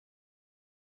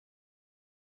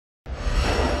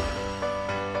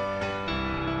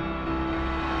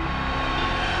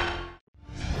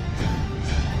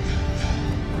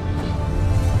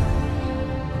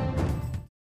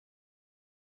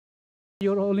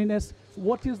Your Holiness,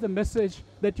 what is the message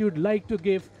that you'd like to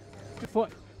give for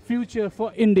future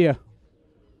for India?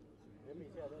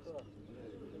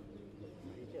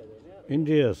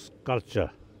 India's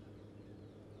culture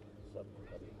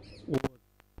over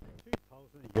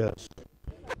 3,000 years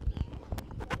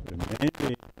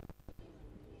mainly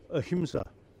ahimsa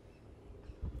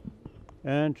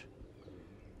and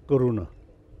karuna.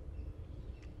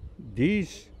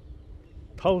 These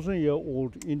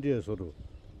 1,000-year-old India's sort of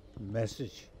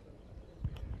message,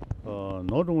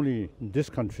 not only in this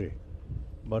country,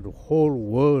 but the whole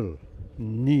world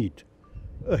need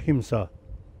ahimsa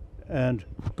and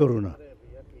karuna.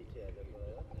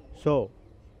 So,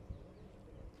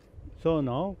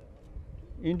 now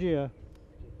India,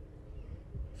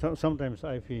 sometimes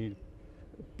I feel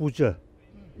puja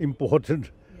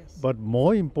important, but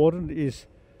more important is,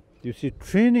 you see,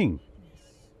 training.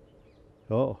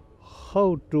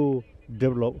 How to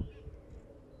develop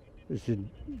the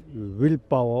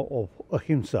willpower of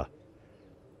ahimsa.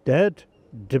 That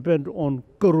depends on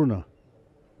karuna.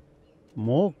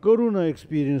 More karuna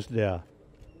experience there.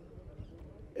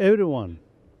 Everyone,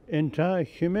 entire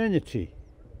humanity,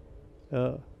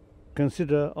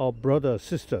 consider our brothers,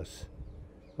 sisters,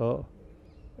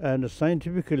 and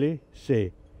scientifically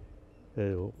say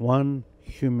one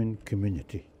human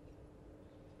community.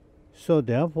 So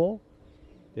therefore,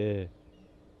 the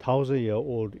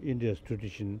 1,000-year-old India's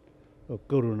tradition of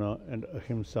karuna and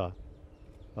ahimsa,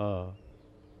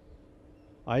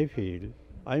 I feel,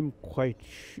 I'm quite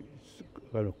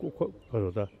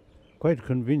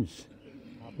convinced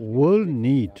world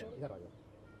need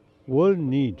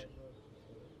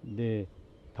the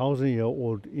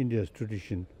 1,000-year-old India's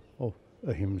tradition of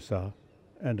ahimsa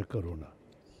and karuna.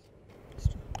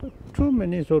 Too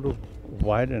many sort of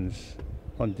violence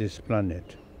on this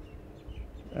planet,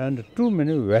 and too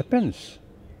many weapons,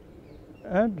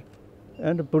 and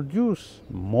produce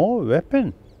more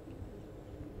weapon.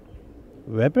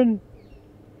 Weapon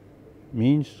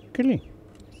means killing.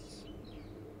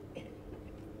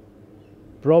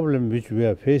 Problem which we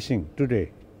are facing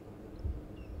today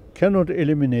cannot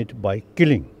eliminate by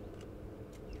killing.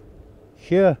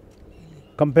 Here,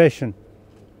 compassion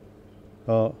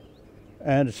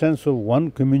and sense of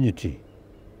one community,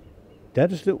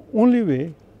 that is the only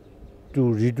way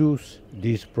to reduce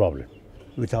these problems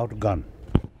without gun.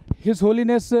 His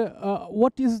Holiness,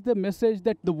 what is the message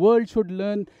that the world should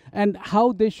learn and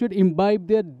how they should imbibe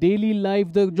their daily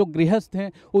life? The जो गृहस्थ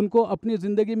हैं उनको अपनी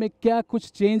ज़िंदगी में क्या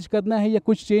कुछ change करना है या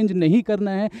कुछ चेंज नहीं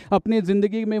करना है अपने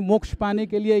ज़िंदगी में मोक्ष पाने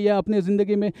के लिए या अपने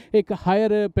ज़िंदगी में एक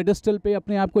हायर पेडेस्टल पे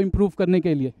अपने आप को इम्प्रूव करने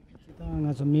के लिए?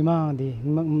 Mima de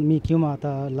mi kiuma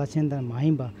ta lachenda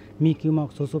mahimba mi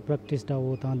kiuma soso practice da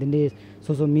wo ta dinde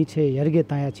soso mi che yarge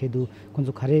ta ya chedu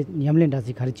kunzu khare nyamlen da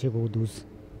si khare chego dus.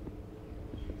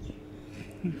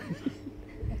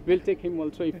 We'll take him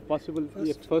also if possible.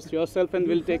 First yourself, and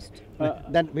we'll take.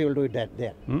 Then we will do it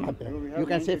there. You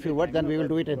can say a few words, then we will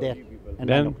do it there. And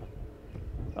then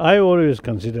I always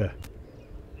consider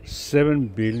 7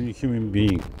 billion human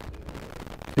beings,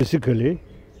 physically,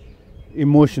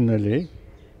 emotionally,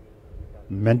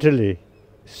 mentally,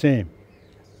 same.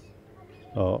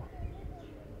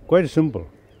 Quite simple.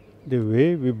 The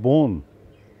way we born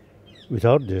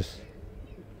without this,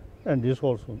 and this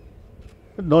also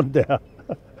not there.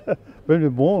 When we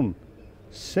born,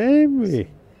 same way,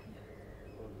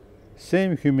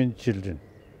 same human child.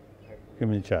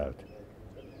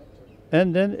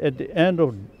 And then at the end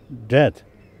of death,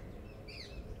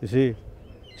 you see,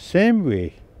 same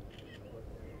way.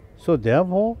 So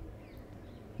therefore,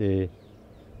 the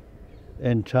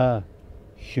entire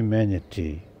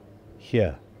humanity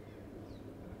here,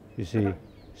 you see,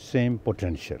 same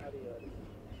potential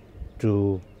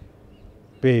to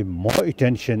pay more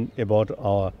attention about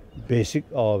our basic,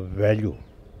 our value.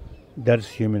 That's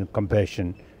human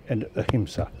compassion and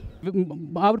ahimsa.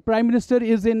 Our Prime Minister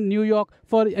is in New York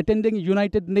for attending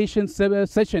United Nations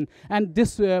session, and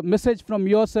this message from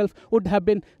yourself would have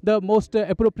been the most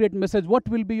appropriate message. What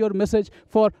will be your message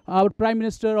for our Prime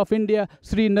Minister of India,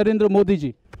 Sri Narendra Modi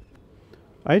ji?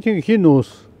 I think he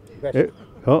knows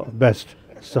best.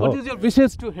 So what is your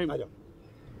wishes to him?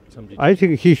 I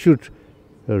think he should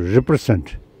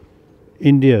represent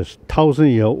India's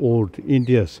 1,000-year-old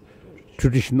India's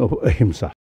tradition of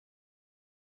ahimsa.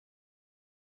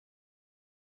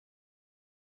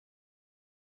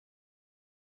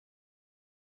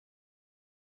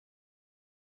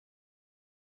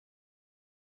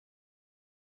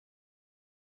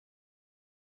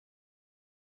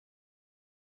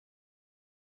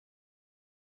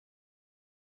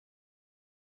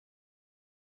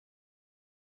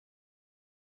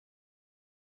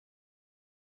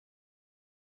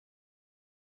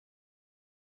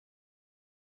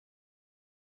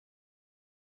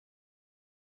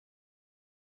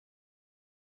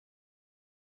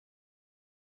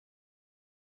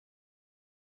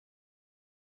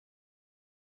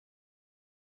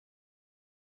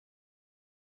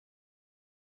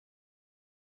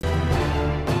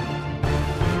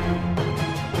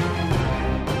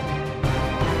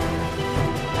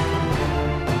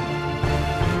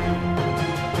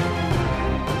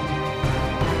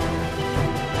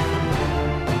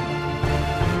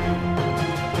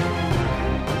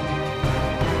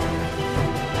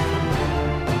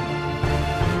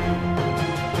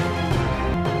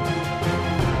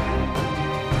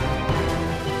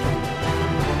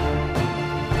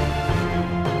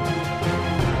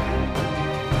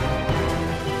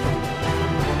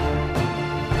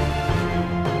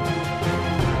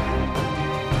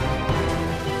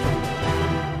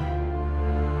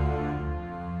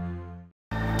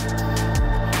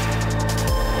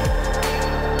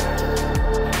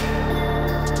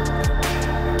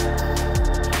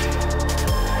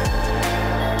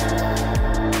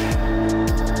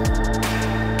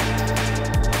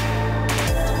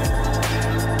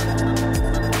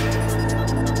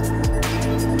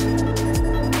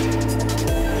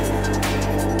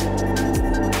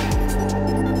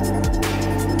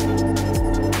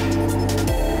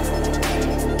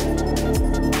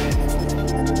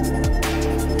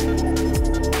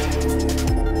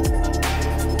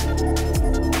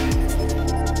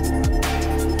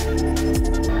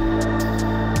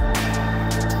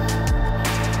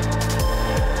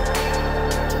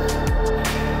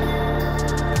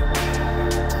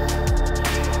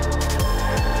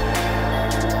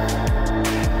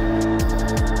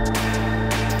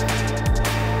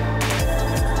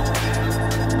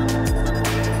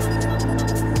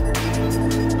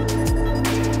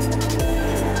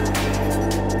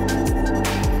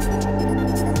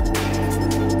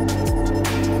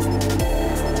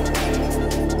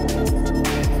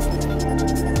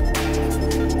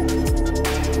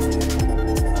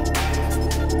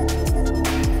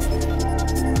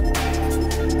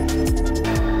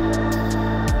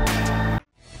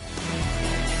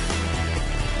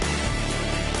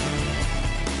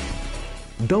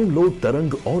 Download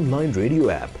Tarang online radio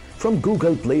app from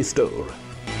Google Play Store.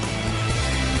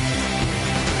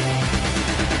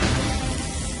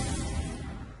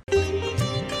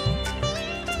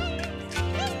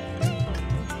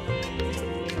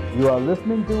 You are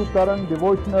listening to Tarang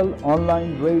Devotional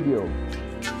Online Radio.